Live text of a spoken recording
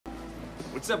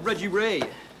What's up, Reggie Ray?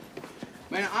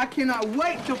 Man, I cannot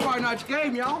wait till Friday night's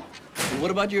game, y'all. And what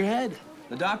about your head?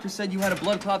 The doctor said you had a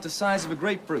blood clot the size of a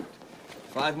grapefruit.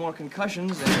 5 more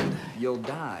concussions and you'll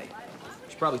die. You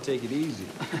should probably take it easy.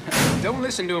 Don't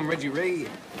listen to him, Reggie Ray.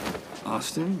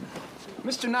 Austin?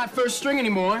 Mr. Not first string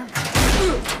anymore.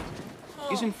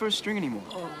 Isn't first string anymore.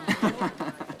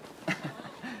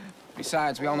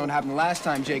 Besides, we all know what happened the last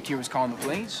time Jake here was calling the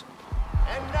plays.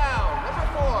 And now, number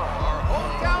 4, our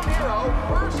hometown hero,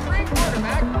 first string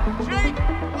quarterback, Jake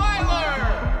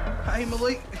Weiler. Hey,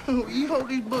 Malik, will you hold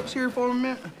these books here for a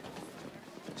minute?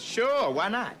 Sure, why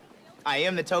not? I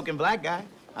am the token black guy.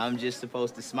 I'm just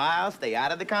supposed to smile, stay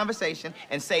out of the conversation,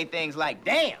 and say things like,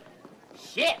 damn,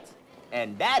 shit,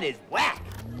 and that is whack.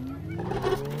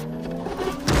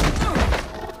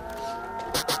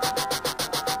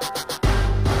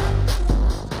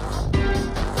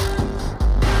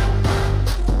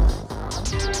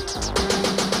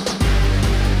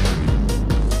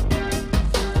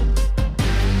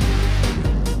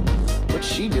 What's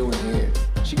she doing here?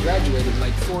 She graduated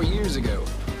like 4 years ago.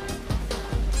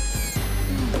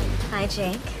 Hi,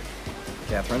 Jake.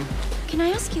 Catherine? Can I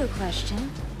ask you a question?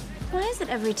 Why is it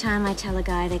every time I tell a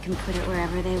guy they can put it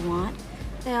wherever they want,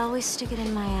 they always stick it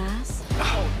in my ass?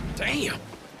 Oh, damn.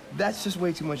 That's just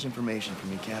way too much information for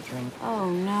me, Catherine. Oh,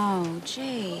 no,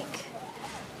 Jake.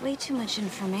 Way too much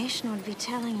information would be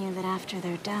telling you that after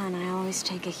they're done, I always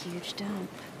take a huge dump.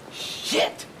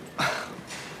 Shit!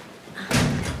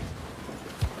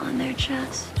 On their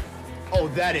chest. Oh,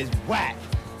 that is whack.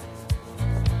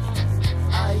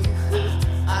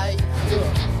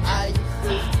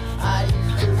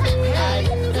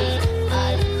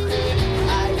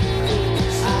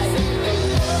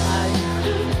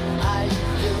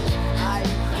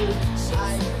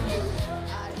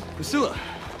 Priscilla,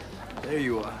 there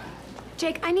you are.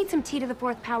 Jake, I need some T to the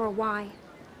 4th power Y.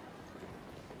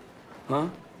 Huh?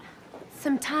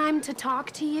 Some time to talk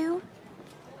to you.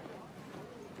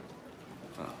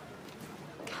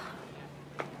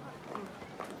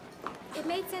 It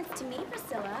made sense to me,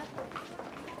 Priscilla.